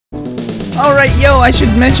Alright, yo, I should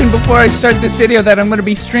mention before I start this video that I'm going to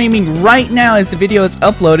be streaming right now as the video is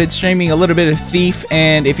uploaded, streaming a little bit of Thief,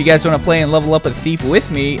 and if you guys want to play and level up a Thief with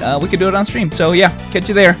me, we can do it on stream. So yeah, catch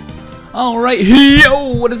you there. Alright,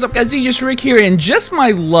 yo, what is up guys, just Rick here, and just my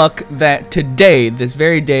luck that today, this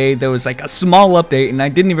very day, there was like a small update, and I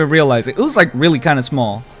didn't even realize it. It was like really kind of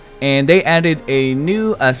small. And they added a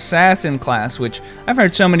new assassin class, which I've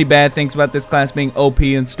heard so many bad things about this class being OP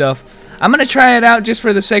and stuff. I'm going to try it out just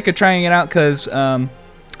for the sake of trying it out because, I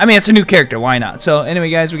mean, it's a new character. Why not? So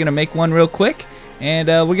anyway, guys, we're going to make one real quick. And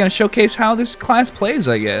we're going to showcase how this class plays,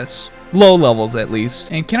 I guess. Low levels, at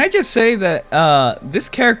least. And can I just say that this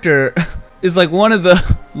character is like one of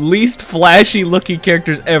the least flashy looking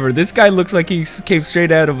characters ever. This guy looks like he came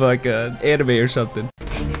straight out of like an anime or something.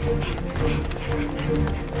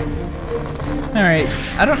 Alright,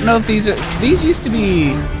 I don't know if these used to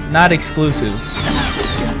be not exclusive.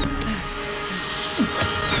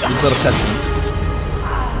 These little cutscenes.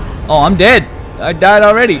 Oh, I'm dead. I died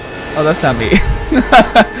already. Oh, that's not me.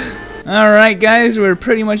 Alright guys, we're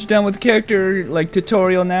pretty much done with the character like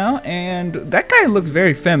tutorial now, and that guy looks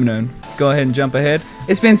very feminine. Let's go ahead and jump ahead.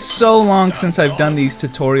 It's been so long since I've done these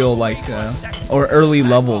tutorial like or early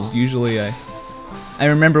levels. Usually I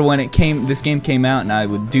remember when this game came out, and I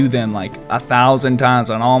would do them like 1,000 times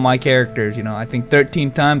on all my characters. You know, I think 13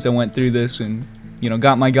 times I went through this, and you know,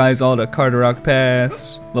 got my guys all to Carter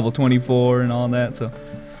Pass, level 24, and all that. So,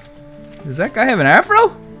 does that guy have an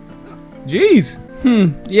afro? Jeez.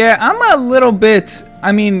 Yeah, I'm a little bit.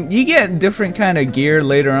 I mean, you get different kind of gear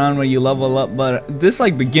later on when you level up, but this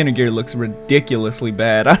like beginner gear looks ridiculously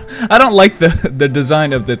bad. I don't like the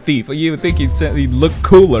design of the Thief. You would think he'd look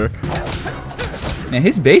cooler. Man,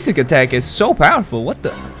 his basic attack is so powerful. What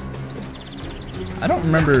the? I don't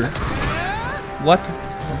remember. What?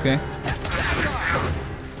 Okay.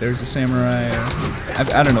 There's a samurai.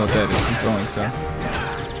 I don't know what that is. I'm throwing stuff.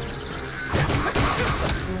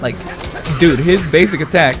 Like, dude, his basic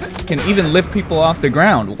attack can even lift people off the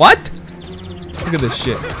ground. What? Look at this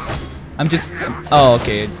shit. I'm just. Oh,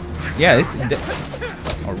 okay. Yeah, it's.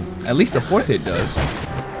 Or at least the fourth hit does.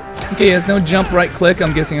 Okay, it has no jump right click.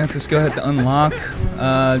 I'm guessing that's a skill I have to unlock.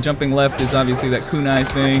 Jumping left is obviously that kunai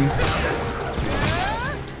thing.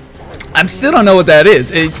 I still don't know what that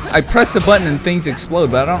is. I press the button and things explode,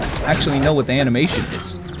 but I don't actually know what the animation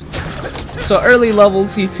is. So early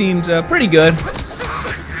levels, he seems pretty good.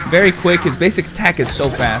 Very quick. His basic attack is so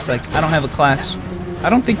fast. Like, I don't have a class. I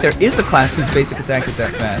don't think there is a class whose basic attack is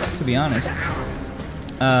that fast, to be honest.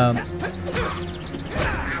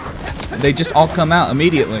 They just all come out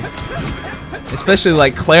immediately. Especially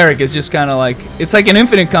like Cleric is just kind of like, it's like an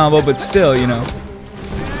infinite combo, but still, you know,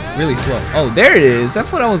 really slow. Oh, there it is.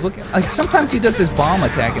 That's what I was looking. Like sometimes he does his bomb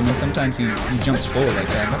attack, and then sometimes he jumps forward like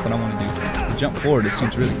that. That's what I want to do. To jump forward, it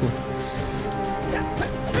seems really cool.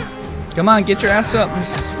 Come on, get your ass up.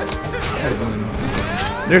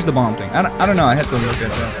 There's the bomb thing. I don't know. I have to look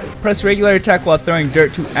at that. Press regular attack while throwing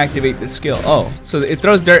dirt to activate the skill. Oh, so it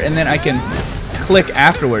throws dirt, and then I can click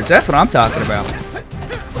afterwards. That's what I'm talking about.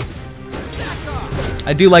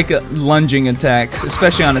 I do like lunging attacks,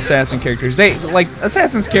 especially on assassin characters.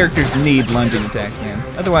 Assassin's characters need lunging attacks, man.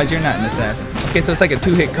 Otherwise, you're not an assassin. Okay, so it's like a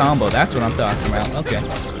two-hit combo. That's what I'm talking about. Okay.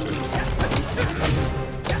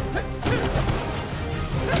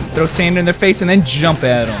 Throw sand in their face and then jump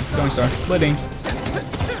at them. Throwing star. Pudding.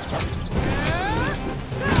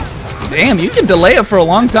 Damn, you can delay it for a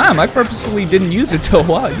long time. I purposefully didn't use it till a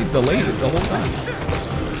while. You delayed it the whole time.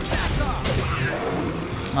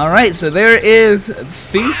 Alright, so there is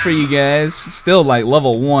Thief for you guys. Still like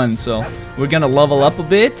level 1, so we're gonna level up a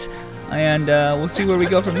bit, and we'll see where we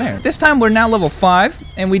go from there. This time we're now level 5,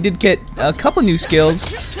 and we did get a couple new skills.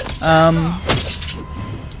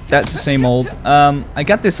 That's the same old. I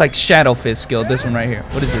got this like Shadow Fist skill, this one right here.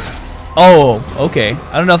 What is this? Oh, okay.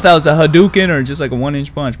 I don't know if that was a Hadouken or just like a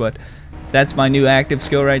 1-inch punch, but that's my new active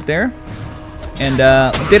skill right there. And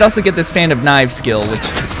did also get this Fan of Knives skill, which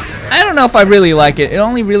I don't know if I really like it. It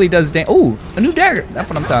only really does damage. Oh, a new dagger. That's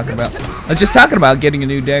what I'm talking about. I was just talking about getting a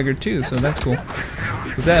new dagger too, so that's cool.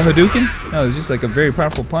 Was that a Hadouken? No, it was just like a very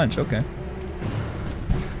powerful punch. Okay.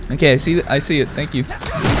 Okay, I see it. Thank you.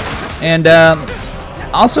 And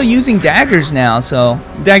also using daggers now. So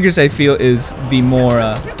daggers, I feel, is the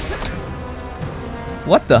more.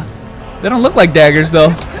 What the? They don't look like daggers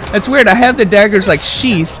though. That's weird. I have the daggers like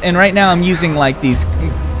sheath, and right now I'm using like these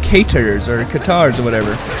katars or katars or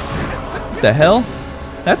whatever. What the hell?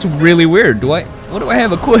 That's really weird. What do I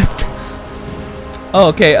have equipped? Oh,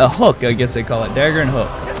 okay, a hook, I guess they call it. Dagger and hook.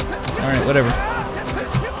 Alright, whatever.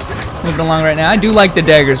 Moving along right now. I do like the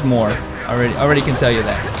daggers more. Already can tell you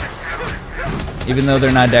that. even though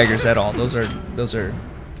they're not daggers at all. Those are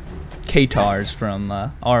Katars from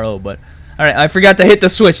RO. But all right, I forgot to hit the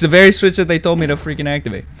switch, the very switch that they told me to freaking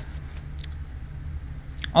activate.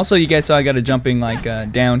 Also, you guys saw I got a jumping like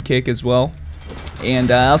down kick as well,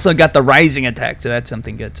 and I also got the rising attack, so that's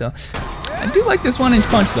something good. So I do like this 1-inch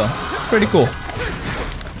punch though, pretty cool.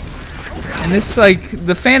 And this, like,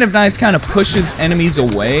 the fan of knives kind of pushes enemies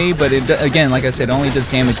away, but it, again, like I said, only does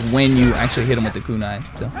damage when you actually hit them with the kunai.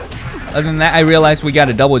 So, other than that, I realized we got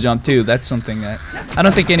a double jump too. That's something that I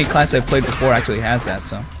don't think any class I've played before actually has that.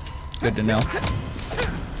 So, good to know.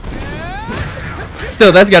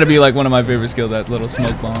 Still, that's got to be like one of my favorite skills, that little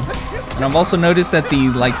smoke bomb. And I've also noticed that the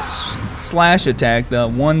like slash attack, the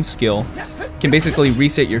one skill, can basically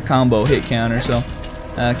reset your combo hit counter. So,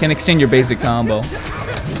 can extend your basic combo.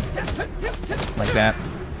 Like that.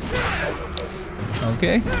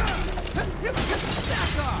 Okay.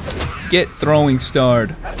 Get throwing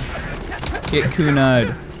starred. Get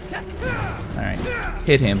kunai'd. Alright.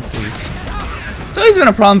 Hit him, please. It's always been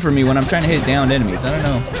a problem for me when I'm trying to hit downed enemies. I don't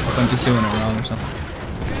know if I'm just doing it wrong or something.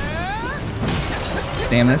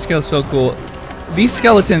 Damn, that skill's so cool. These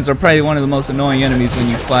skeletons are probably one of the most annoying enemies when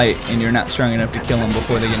you fight and you're not strong enough to kill them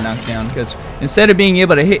before they get knocked down, because instead of being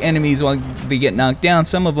able to hit enemies while they get knocked down,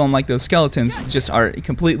 some of them, like those skeletons, just are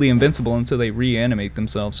completely invincible until they reanimate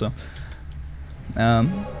themselves. So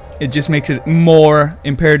it just makes it more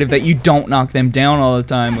imperative that you don't knock them down all the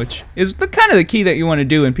time, which is the kind of the key that you want to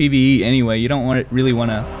do in PvE anyway. You don't really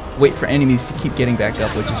want to wait for enemies to keep getting back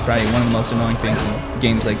up, which is probably one of the most annoying things in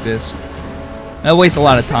games like this. That wastes a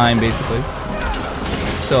lot of time, basically.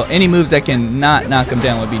 So any moves that can not knock them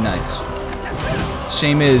down would be nice.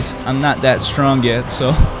 Shame is, I'm not that strong yet,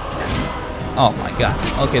 so... Oh my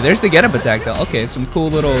god. Okay, there's the get-up attack, though. Okay, some cool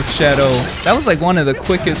little shadow... That was like one of the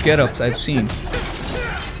quickest get-ups I've seen.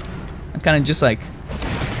 I'm kind of just like...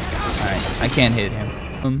 Alright, I can't hit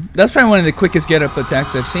him. That's probably one of the quickest get-up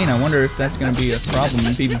attacks I've seen. I wonder if that's going to be a problem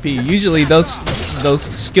in PvP. Usually those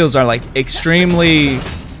skills are like extremely...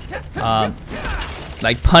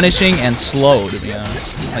 like punishing and slow, to be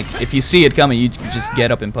honest. Like if you see it coming, you just get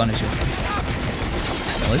up and punish it.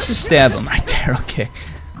 Well, let's just stab him right there. Okay.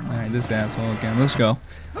 All right, this asshole again. Let's go.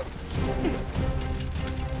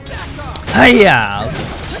 Hiya! Okay.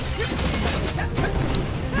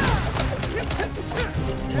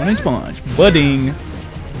 1-inch punch, budding.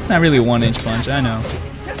 It's not really a 1-inch punch, I know.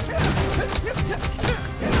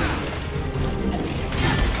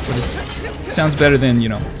 But it sounds better than, you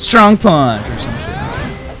know, strong punch or some shit.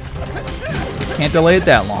 Can't delay it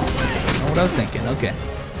that long. That's not what I was thinking. Okay.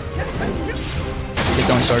 Get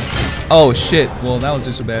going, start. Oh shit. Well, that was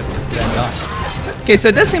just a bad dodge. Okay, so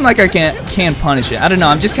it does seem like I can punish it. I don't know.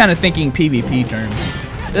 I'm just kind of thinking PvP terms.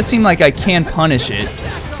 It does seem like I can punish it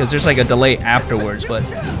because there's like a delay afterwards, but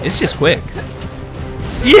it's just quick.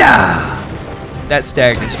 Yeah. That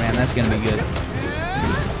staggers, man. That's gonna be good.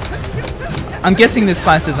 I'm guessing this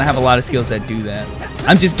class doesn't have a lot of skills that do that.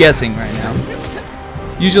 I'm just guessing right now.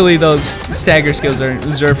 Usually those stagger skills are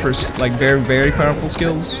reserved for like very, very powerful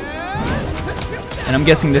skills. And I'm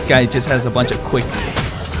guessing this guy just has a bunch of quick,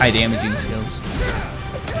 high damaging skills.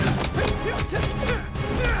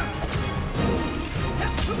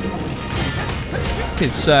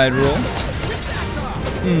 His side roll.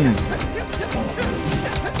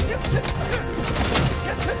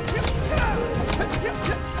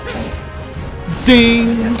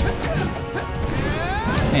 Ding!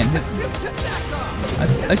 Man,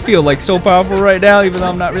 I feel like so powerful right now, even though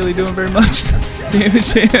I'm not really doing very much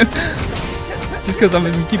damage to him. Just because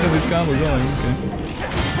I'm keeping this combo going. Okay.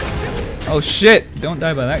 Oh shit! Don't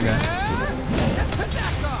die by that guy.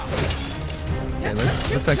 Okay,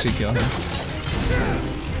 let's actually kill him.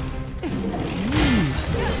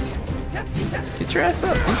 Get your ass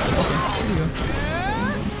up. Okay, there you go.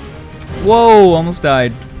 Whoa! Almost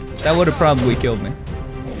died. That would have probably killed me.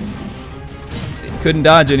 Couldn't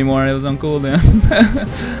dodge anymore. It was on cooldown.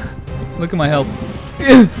 Look at my health.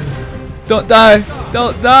 Don't die!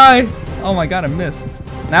 Don't die! Oh my god, I missed.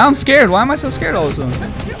 Now I'm scared. Why am I so scared all of a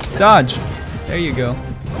sudden? Dodge. There you go.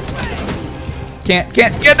 Can't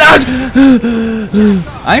dodge!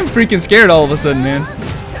 I am freaking scared all of a sudden, man.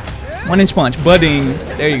 1-inch punch. Budding.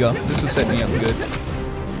 There you go. This was setting me up good.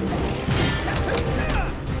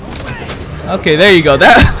 Okay, there you go.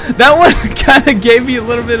 That one kind of gave me a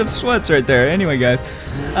little bit of sweats right there. Anyway, guys,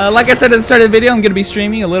 like I said at the start of the video, I'm going to be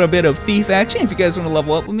streaming a little bit of Thief action. If you guys want to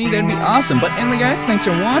level up with me, that'd be awesome. But anyway, guys, thanks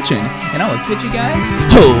for watching, and I will catch you guys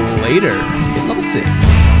later at level 6.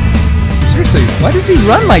 Seriously, why does he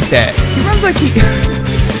run like that? He runs like he...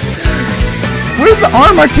 Where's the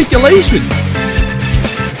arm articulation?